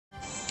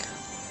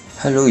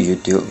Hello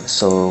YouTube,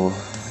 so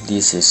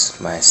this is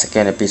my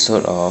second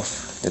episode of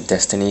the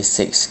Destiny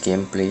 6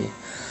 gameplay.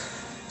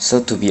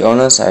 So to be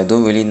honest, I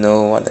don't really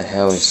know what the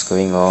hell is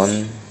going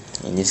on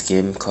in this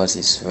game because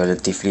it's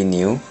relatively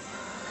new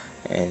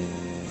and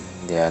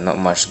there are not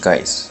much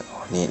guides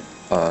on it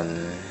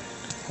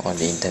on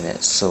the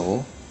internet.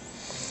 So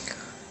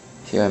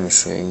here I'm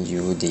showing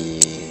you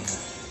the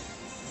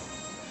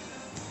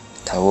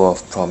Tower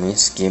of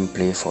Promise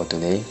gameplay for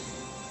today,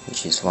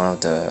 which is one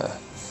of the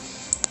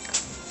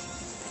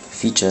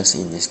features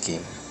in this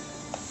game.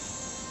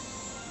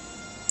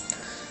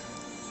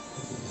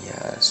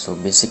 Yeah, so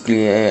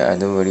basically I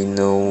don't really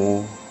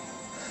know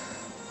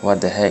what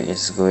the heck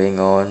is going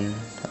on.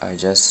 I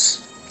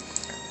just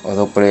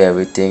autoplay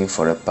everything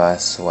for the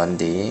past one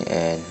day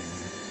and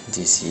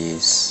this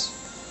is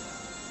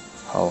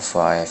how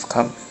far I have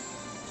come.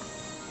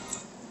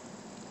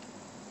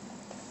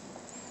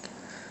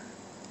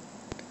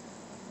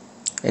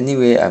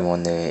 Anyway, I'm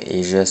on the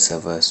Asia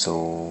server,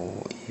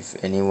 so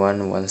if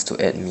anyone wants to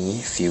add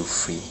me, feel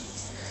free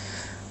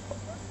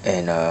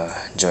and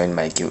join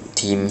my guild,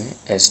 Team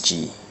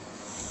SG.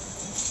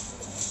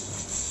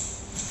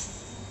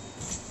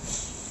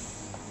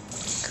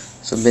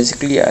 So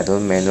basically I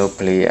don't manual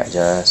play, I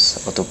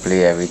just auto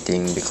play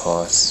everything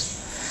because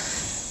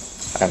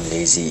I'm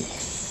lazy.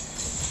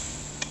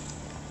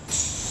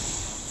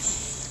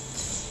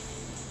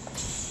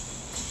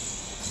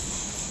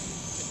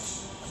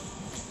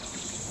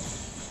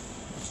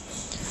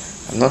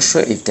 I'm not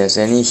sure if there's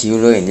any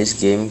hero in this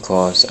game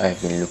because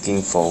I've been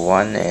looking for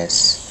one at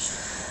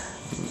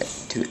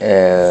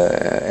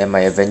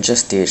my adventure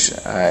stage.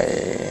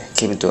 I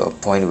came to a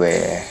point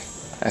where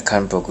I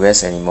can't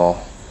progress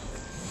anymore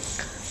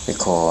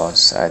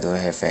because I don't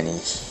have any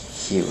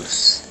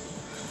heals,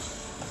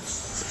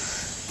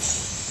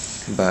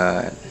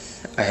 but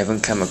I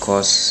haven't come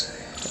across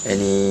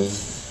any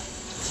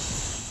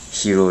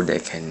hero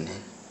that can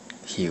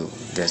heal.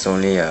 There's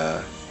only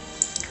a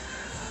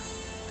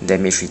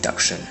damage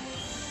reduction.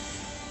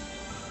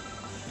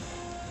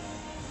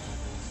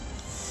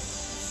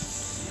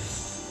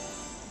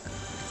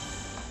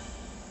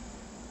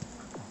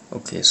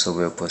 Okay, so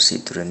we'll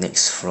proceed to the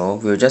next floor.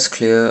 We'll just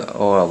clear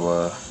all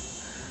our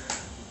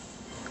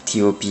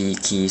TOP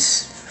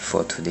keys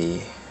for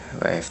today.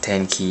 I have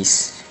 10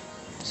 keys,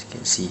 as you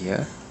can see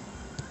here.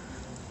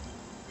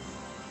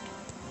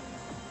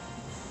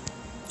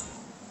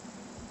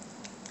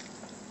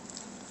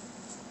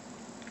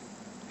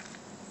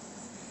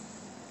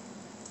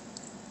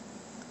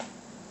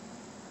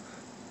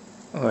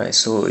 Alright,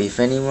 so if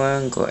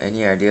anyone got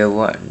any idea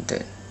what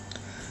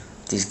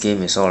this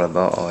game is all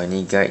about or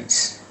any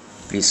guides,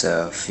 please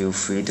feel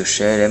free to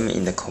share them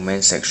in the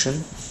comment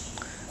section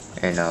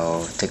and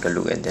I'll take a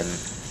look at them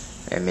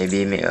and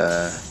maybe make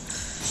a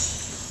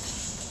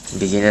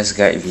beginner's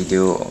guide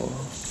video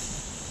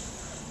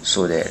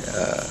so that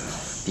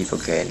people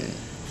can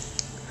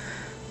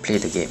play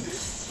the game,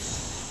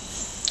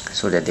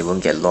 so that they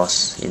won't get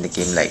lost in the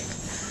game like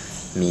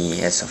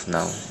me as of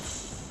now.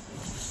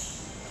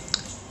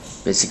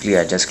 Basically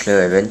I just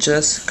clear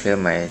adventures, clear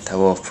my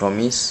Tower of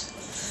Promise,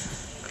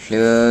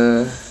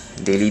 clear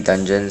daily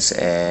dungeons,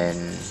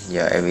 and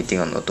yeah, everything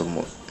on auto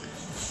mode,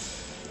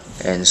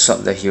 and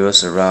swap the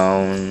heroes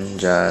around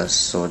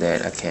just so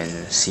that I can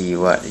see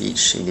what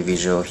each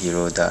individual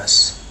hero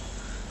does.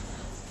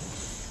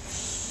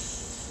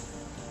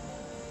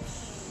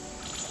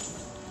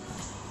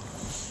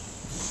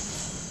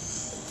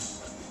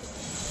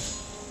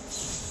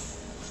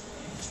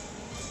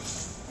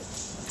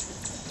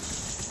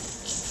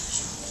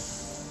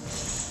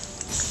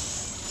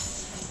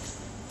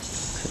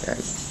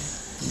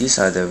 These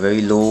are the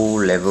very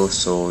low levels,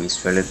 so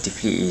it's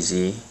relatively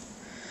easy.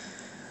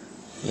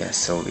 Yeah,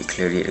 so we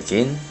cleared it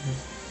again.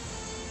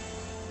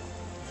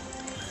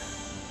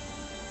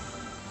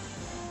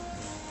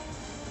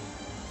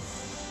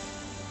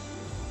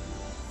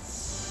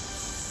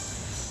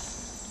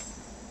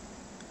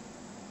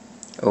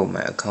 Oh,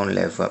 my account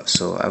level up,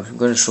 so I'm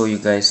going to show you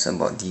guys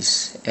about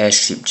this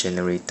airship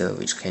generator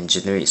which can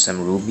generate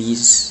some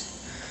rubies,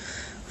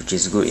 which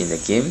is good in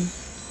the game.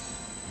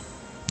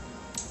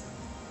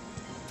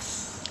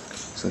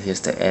 So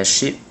here's the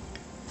airship.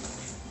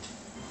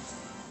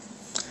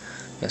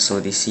 Yeah, so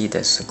you see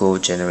there's a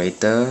gold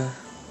generator,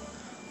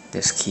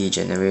 there's key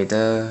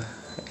generator,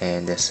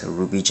 and there's a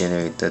ruby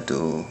generator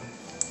to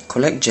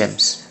collect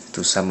gems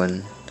to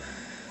summon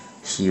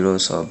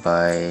heroes or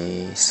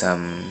buy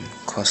some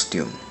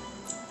costume.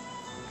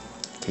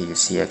 Okay, you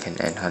see I can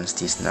enhance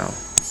this now.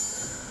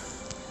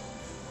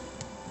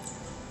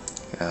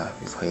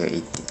 Require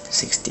 18,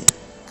 16.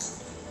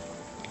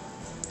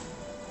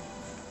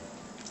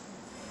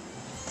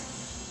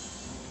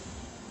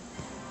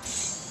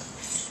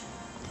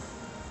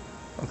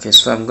 Okay,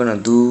 so I'm gonna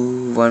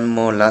do one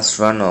more last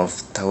run of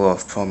Tower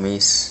of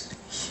Promise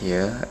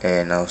here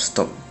and I'll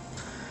stop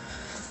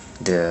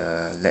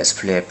the Let's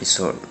Play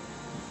episode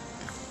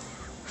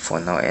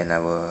for now, and I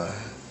will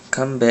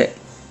come back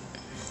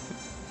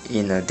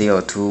in a day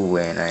or two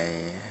when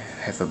I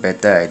have a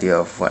better idea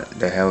of what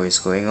the hell is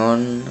going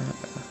on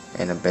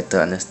and a better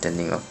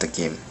understanding of the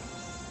game.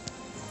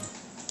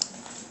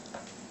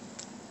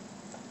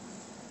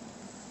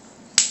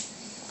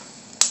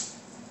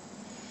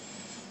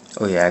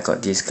 Oh yeah, I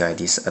got this guy,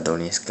 this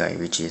Adonis guy,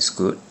 which is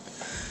good.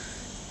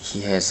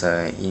 He has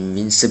an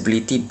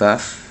invincibility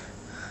buff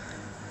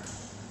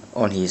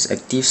on his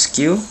active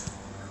skill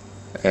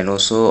and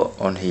also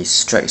on his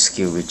strike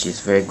skill, which is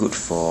very good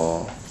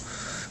for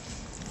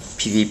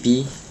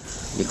PvP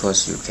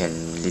because you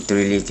can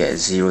literally get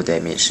 0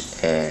 damage,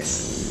 and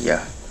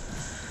yeah,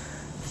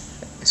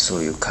 so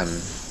you can't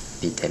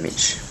be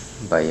damaged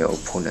by your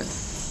opponent.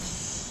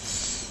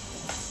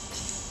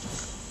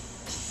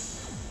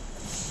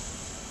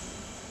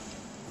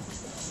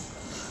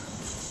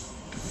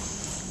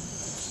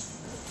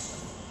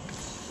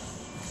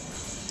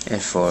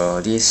 And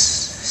for this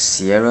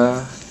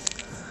Sierra,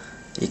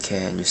 you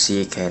can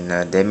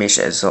damage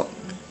absorb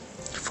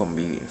for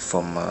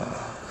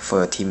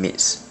your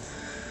teammates.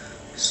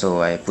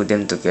 So I put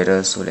them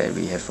together so that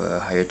we have a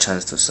higher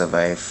chance to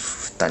survive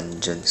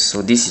dungeons.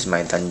 So this is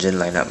my dungeon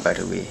lineup, by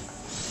the way,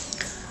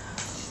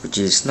 which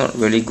is not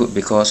really good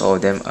because all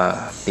of them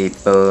are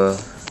paper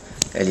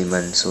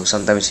elements. So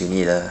sometimes you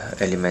need a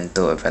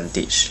elemental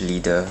advantage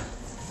leader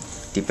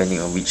depending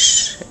on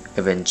which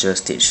adventure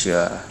stage you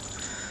are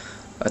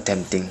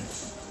attempting.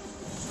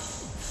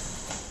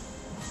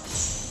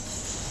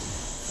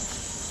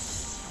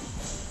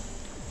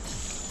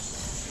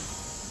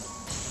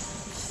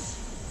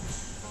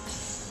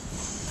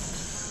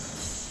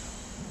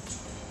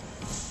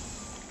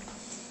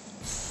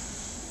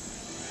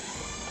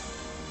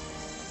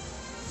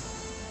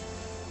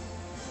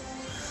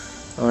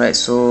 Alright,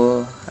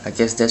 so I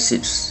guess that's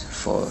it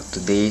for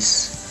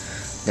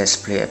today's Let's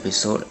Play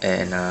episode,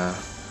 and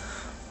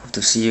hope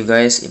to see you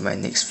guys in my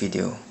next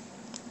video.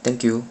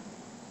 Thank you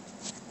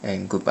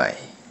and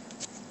goodbye.